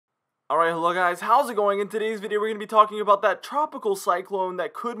Alright, hello guys, how's it going? In today's video, we're going to be talking about that tropical cyclone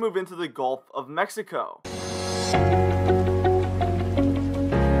that could move into the Gulf of Mexico.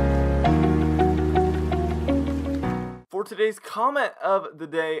 For today's comment of the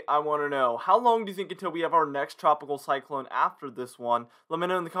day, I want to know, how long do you think until we have our next tropical cyclone after this one? Let me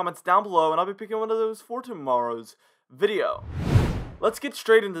know in the comments down below, and I'll be picking one of those for tomorrow's video. Let's get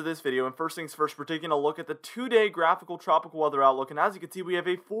straight into this video, and first things first, we're taking a look at the 2-day graphical tropical weather outlook, and as you can see, we have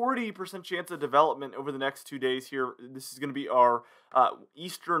a 40% chance of development over the next 2 days here. This is going to be our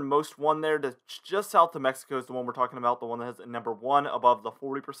easternmost one there, just south of Mexico is the one we're talking about, the one that has a number 1 above the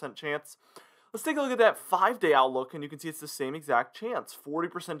 40% chance. Let's take a look at that 5-day outlook, and you can see it's the same exact chance,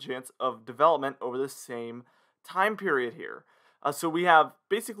 40% chance of development over the same time period here. So we have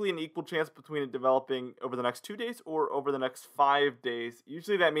basically an equal chance between it developing over the next 2 days or over the next 5 days.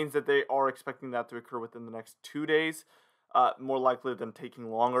 Usually that means that they are expecting that to occur within the next 2 days, more likely than taking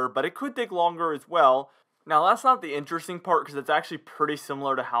longer, but it could take longer as well. Now that's not the interesting part because it's actually pretty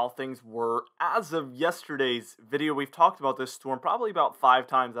similar to how things were as of yesterday's video. We've talked about this storm probably about 5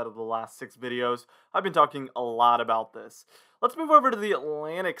 times out of the last 6 videos. I've been talking a lot about this. Let's move over to the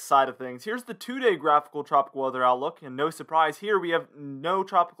Atlantic side of things. Here's the 2-day graphical tropical weather outlook, and no surprise here, we have no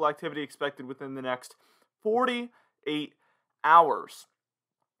tropical activity expected within the next 48 hours.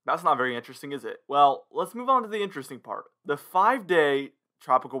 That's not very interesting, is it? Well, let's move on to the interesting part. The 5-day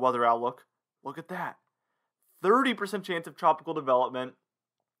tropical weather outlook, look at that. 30% chance of tropical development,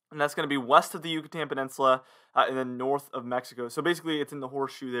 and that's going to be west of the Yucatan Peninsula and then north of Mexico. So basically, it's in the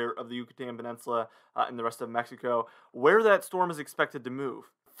horseshoe there of the Yucatan Peninsula and the rest of Mexico, where that storm is expected to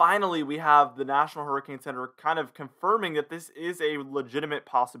move. Finally, we have the National Hurricane Center kind of confirming that this is a legitimate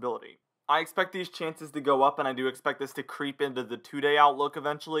possibility. I expect these chances to go up, and I do expect this to creep into the 2-day outlook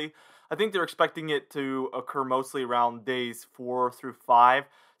eventually. I think they're expecting it to occur mostly around days 4 through 5.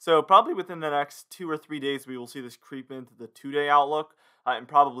 So probably within the next 2 or 3 days, we will see this creep into the 2-day outlook and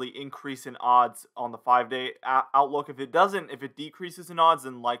probably increase in odds on the 5-day outlook. If it decreases in odds,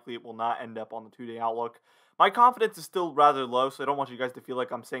 then likely it will not end up on the 2-day outlook. My confidence is still rather low, so I don't want you guys to feel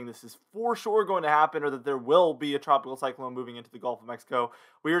like I'm saying this is for sure going to happen or that there will be a tropical cyclone moving into the Gulf of Mexico.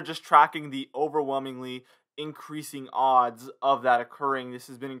 We are just tracking the overwhelmingly increasing odds of that occurring. This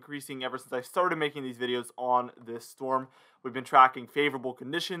has been increasing ever since I started making these videos on this storm. We've been tracking favorable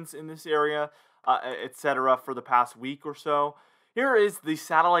conditions in this area, etc. for the past week or so. Here is the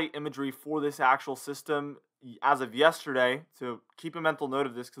satellite imagery for this actual system as of yesterday. So keep a mental note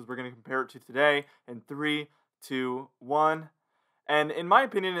of this because we're going to compare it to today in 3, 2, 1. And in my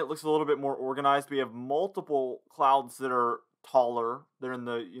opinion, it looks a little bit more organized. We have multiple clouds that are taller. They're in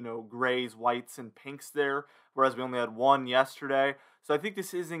the, grays, whites, and pinks there, whereas we only had one yesterday. So I think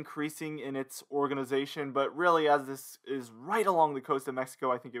this is increasing in its organization, but really as this is right along the coast of Mexico,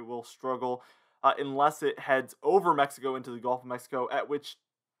 I think it will struggle unless it heads over Mexico into the Gulf of Mexico, at which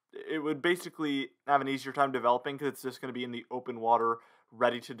it would basically have an easier time developing because it's just going to be in the open water,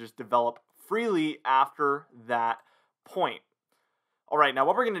 ready to just develop freely after that point. All right, now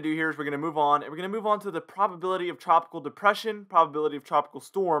what we're going to do here is we're going to move on, and we're going to move on to the probability of tropical depression, probability of tropical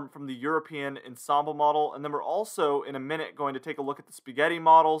storm from the European ensemble model, and then we're also, in a minute, going to take a look at the spaghetti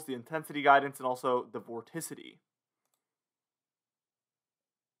models, the intensity guidance, and also the vorticity.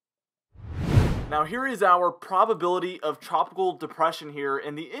 Now here is our probability of tropical depression here,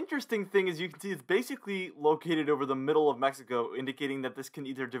 and the interesting thing is you can see it's basically located over the middle of Mexico, indicating that this can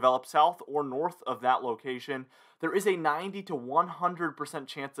either develop south or north of that location. There is a 90 to 100%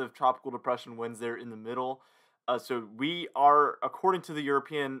 chance of tropical depression winds there in the middle. So we are, according to the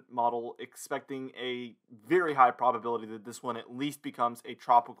European model, expecting a very high probability that this one at least becomes a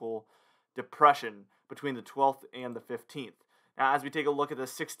tropical depression between the 12th and the 15th. Now as we take a look at the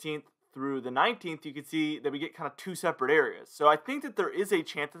 16th, through the 19th, you can see that we get kind of 2 separate areas. So I think that there is a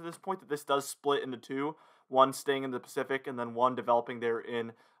chance at this point that this does split into 2, one staying in the Pacific and then one developing there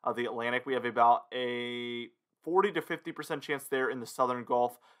in the Atlantic. We have about a 40 to 50% chance there in the Southern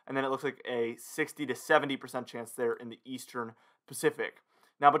Gulf, and then it looks like a 60 to 70% chance there in the Eastern Pacific.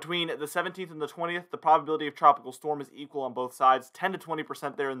 Now between the 17th and the 20th, the probability of tropical storm is equal on both sides, 10 to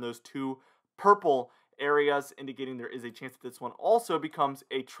 20% there in those 2 purple areas, indicating there is a chance that this one also becomes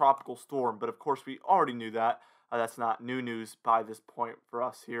a tropical storm. But of course, we already knew that. That's not new news by this point for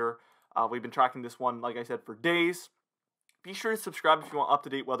us here. We've been tracking this one, like I said, for days. Be sure to subscribe if you want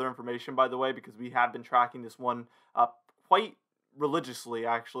up-to-date weather information, by the way, because we have been tracking this one quite religiously,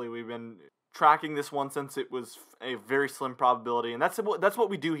 actually. We've been tracking this one since it was a very slim probability, and that's what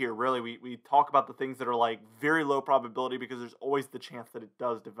we do here, really. We talk about the things that are like very low probability because there's always the chance that it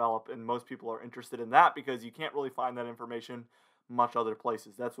does develop, and most people are interested in that because you can't really find that information much other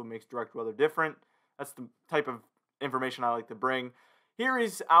places. That's what makes direct weather different. That's the type of information I like to bring. Here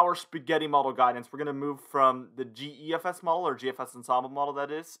is our spaghetti model guidance. We're going to move from the GEFS model, or GFS ensemble model, that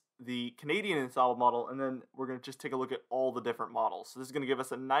is, the Canadian ensemble model, and then we're going to just take a look at all the different models. So this is going to give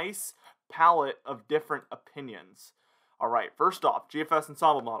us a nice palette of different opinions. All right, first off, GFS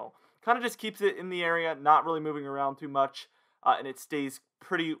ensemble model. Kind of just keeps it in the area, not really moving around too much, and it stays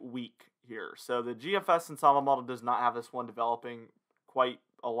pretty weak here. So the GFS ensemble model does not have this one developing quite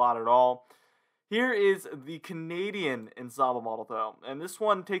a lot at all. Here is the Canadian ensemble model, though, and this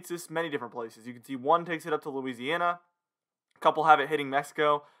one takes us many different places. You can see one takes it up to Louisiana, a couple have it hitting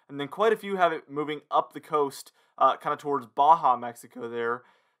Mexico, and then quite a few have it moving up the coast, kind of towards Baja, Mexico there.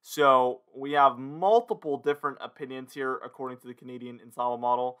 So we have multiple different opinions here according to the Canadian ensemble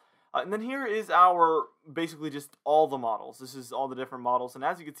model. And then here is our, basically just all the models. This is all the different models, and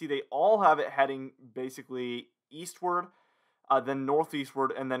as you can see, they all have it heading basically eastward, then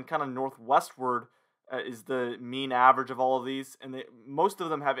northeastward, and then kind of northwestward is the mean average of all of these. And most of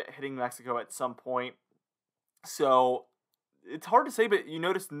them have it hitting Mexico at some point. So it's hard to say, but you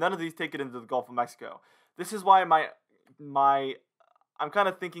notice none of these take it into the Gulf of Mexico. This is why I'm kind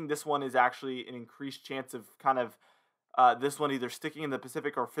of thinking this one is actually an increased chance of kind of this one either sticking in the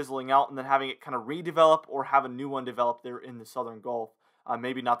Pacific or fizzling out and then having it kind of redevelop or have a new one develop there in the Southern Gulf.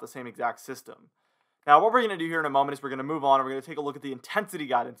 Maybe not the same exact system. Now, what we're going to do here in a moment is we're going to move on and we're going to take a look at the intensity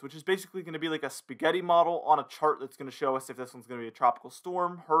guidance, which is basically going to be like a spaghetti model on a chart that's going to show us if this one's going to be a tropical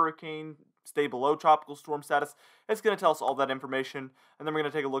storm, hurricane, stay below tropical storm status. It's going to tell us all that information, and then we're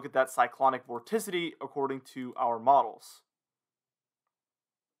going to take a look at that cyclonic vorticity according to our models.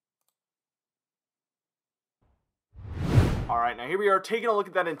 Alright, now here we are taking a look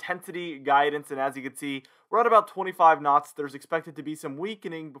at that intensity guidance, and as you can see, we're at about 25 knots. There's expected to be some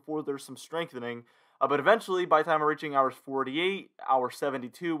weakening before there's some strengthening, but eventually, by the time we're reaching hours 48, hour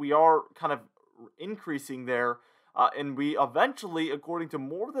 72, we are kind of increasing there, and we eventually, according to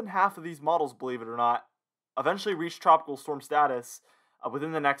more than half of these models, believe it or not, eventually reach tropical storm status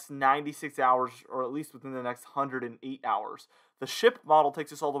within the next 96 hours, or at least within the next 108 hours. The ship model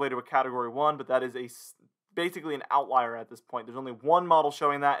takes us all the way to a Category 1, but that is basically an outlier at this point. There's only one model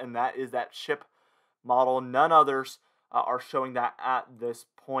showing that, and that is that ship model. None others are showing that at this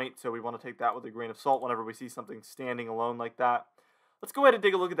point, so we want to take that with a grain of salt whenever we see something standing alone like that. Let's go ahead and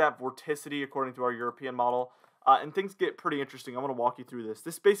take a look at that vorticity according to our European model, and things get pretty interesting. I'm going to walk you through this.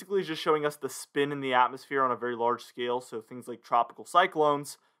 This basically is just showing us the spin in the atmosphere on a very large scale, so things like tropical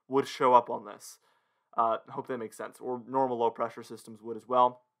cyclones would show up on this. Hope that makes sense, or normal low-pressure systems would as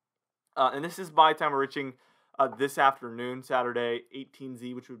well. And this is by the time we're reaching this afternoon, Saturday,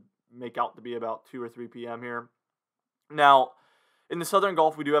 18Z, which would make out to be about 2 or 3 p.m. here. Now, in the Southern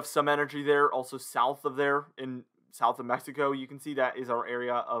Gulf, we do have some energy there. Also south of there, in south of Mexico, you can see that is our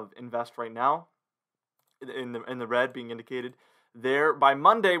area of invest right now, in the red being indicated there. By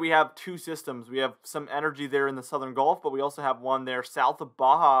Monday, we have 2 systems. We have some energy there in the Southern Gulf, but we also have one there south of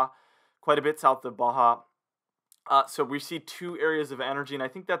Baja, quite a bit south of Baja. So we see 2 areas of energy, and I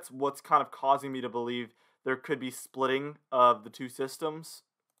think that's what's kind of causing me to believe there could be splitting of the 2 systems.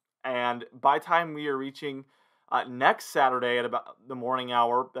 And by the time we are reaching next Saturday at about the morning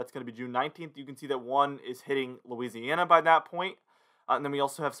hour, that's going to be June 19th, you can see that one is hitting Louisiana by that point. And then we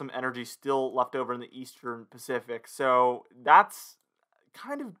also have some energy still left over in the Eastern Pacific. So that's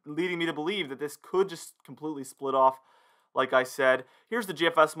kind of leading me to believe that this could just completely split off. Like I said, here's the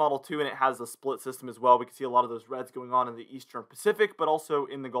GFS model too, and it has a split system as well. We can see a lot of those reds going on in the Eastern Pacific, but also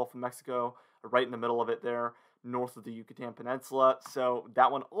in the Gulf of Mexico, right in the middle of it there, north of the Yucatan Peninsula. So that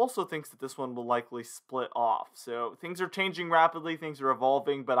one also thinks that this one will likely split off. So things are changing rapidly, things are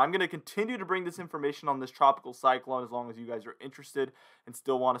evolving, but I'm going to continue to bring this information on this tropical cyclone as long as you guys are interested and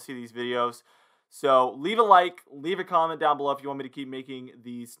still want to see these videos. So leave a like, leave a comment down below if you want me to keep making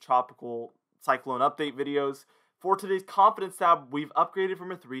these tropical cyclone update videos. For today's confidence tab, we've upgraded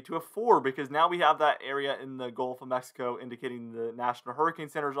from a 3 to a 4 because now we have that area in the Gulf of Mexico indicating the National Hurricane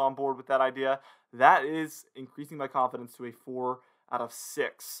Center is on board with that idea. That is increasing my confidence to a 4 out of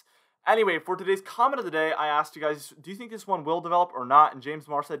 6. Anyway, for today's comment of the day, I asked you guys, do you think this one will develop or not? And James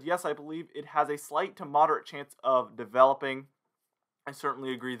Marr said, yes, I believe it has a slight to moderate chance of developing. I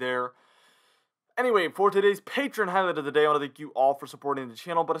certainly agree there. Anyway, for today's patron highlight of the day, I want to thank you all for supporting the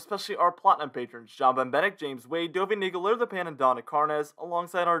channel, but especially our Platinum patrons, John Benbenek, James Wade, Dovey Nigel, the Pan, and Donna Carnes,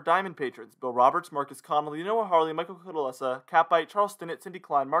 alongside our Diamond patrons, Bill Roberts, Marcus Connolly, Noah Harley, Michael Codalessa, Catbite, Charles Stinnett, Cindy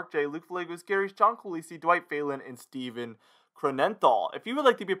Klein, Mark J, Luke Vallegos, Gary, John Colisi, Dwight Phelan, and Stephen Cronenthal. If you would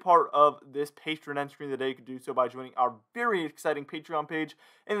like to be a part of this Patreon entry of the day, you can do so by joining our very exciting Patreon page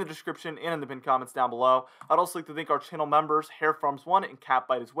in the description and in the pinned comments down below. I'd also like to thank our channel members, Hair Farms 1 and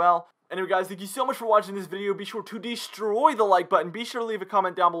Catbite as well. Anyway guys, thank you so much for watching this video. Be sure to destroy the like button. Be sure to leave a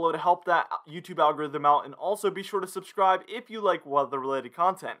comment down below to help that YouTube algorithm out. And also be sure to subscribe if you like weather-related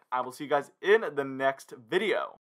content. I will see you guys in the next video.